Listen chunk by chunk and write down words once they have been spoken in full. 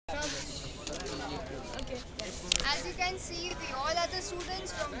can see, we all are the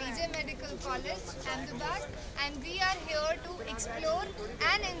students from DJ Medical College, Ahmedabad, and we are here to explore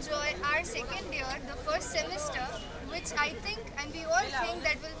and enjoy our second year, the first semester, which I think and we all think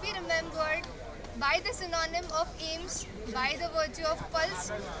that will be remembered by the synonym of AIIMS, by the virtue of Pulse,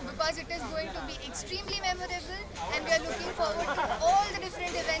 because it is going to be extremely memorable, and we are looking forward to all the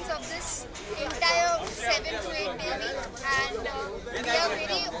different events of this entire 7 to 8 day week, and we are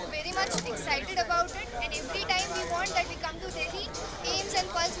very much excited about it. And every time we want that we come to Delhi, AIIMS and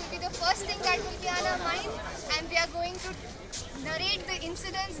Pulse will be the first thing that will be on our mind, and we are going to narrate the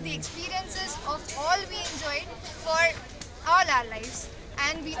incidents, the experiences of all we enjoyed for all our lives.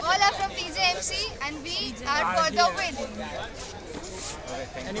 And we all are from PJMC, and we are for the win. Okay,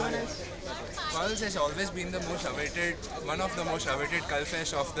 thank you. Anyone else? Pulse has always been the most awaited, one of the most awaited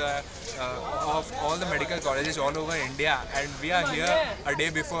Culfest of all the medical colleges all over India, and we are here a day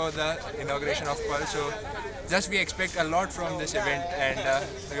before the inauguration of Pulse. So, just we expect a lot from this event, and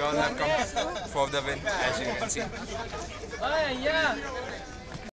we all have come for the win, as you can see. Oh, yeah.